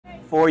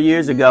4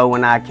 years ago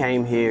when I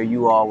came here,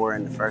 you all were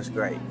in the first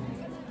grade.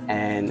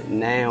 And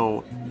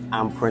now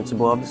I'm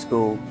principal of the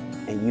school,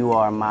 and you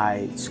are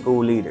my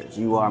school leaders.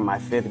 You are my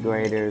fifth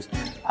graders,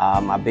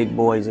 my big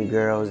boys and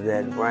girls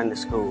that run the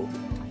school.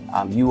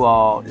 You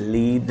all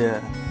lead the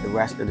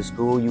rest of the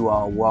school. You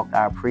all walk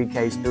our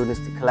pre-K students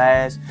to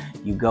class.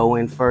 You go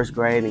in first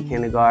grade and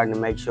kindergarten to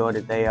make sure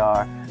that they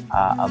are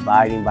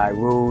abiding by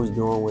rules,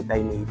 doing what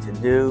they need to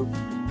do.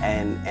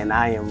 And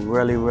I am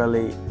really,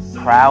 really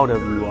proud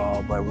of you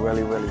all, but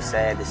really, really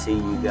sad to see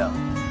you go.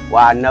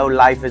 While I know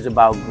life is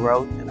about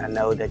growth and I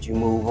know that you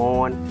move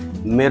on,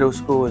 middle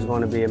school is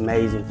going to be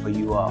amazing for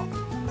you all.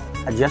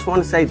 I just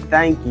want to say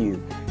thank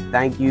you.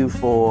 Thank you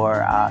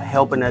for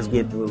helping us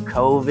get through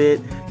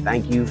COVID.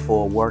 Thank you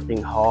for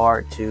working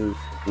hard to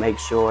make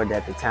sure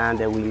that the time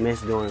that we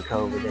missed during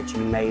COVID, that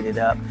you made it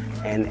up.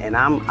 And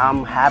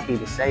I'm happy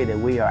to say that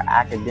we are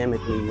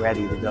academically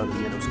ready to go to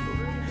middle school.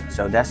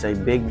 So that's a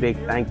big, big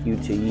thank you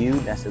to you.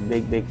 That's a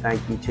big, big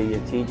thank you to your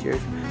teachers.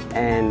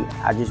 And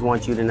I just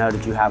want you to know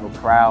that you have a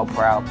proud,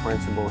 proud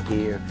principal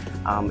here.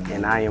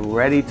 And I am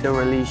ready to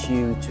release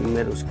you to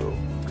middle school.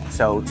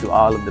 So to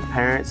all of the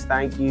parents,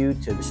 thank you.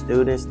 To the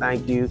students,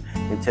 thank you.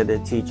 And to the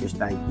teachers,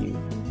 thank you.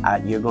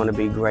 You're going to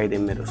be great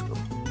in middle school.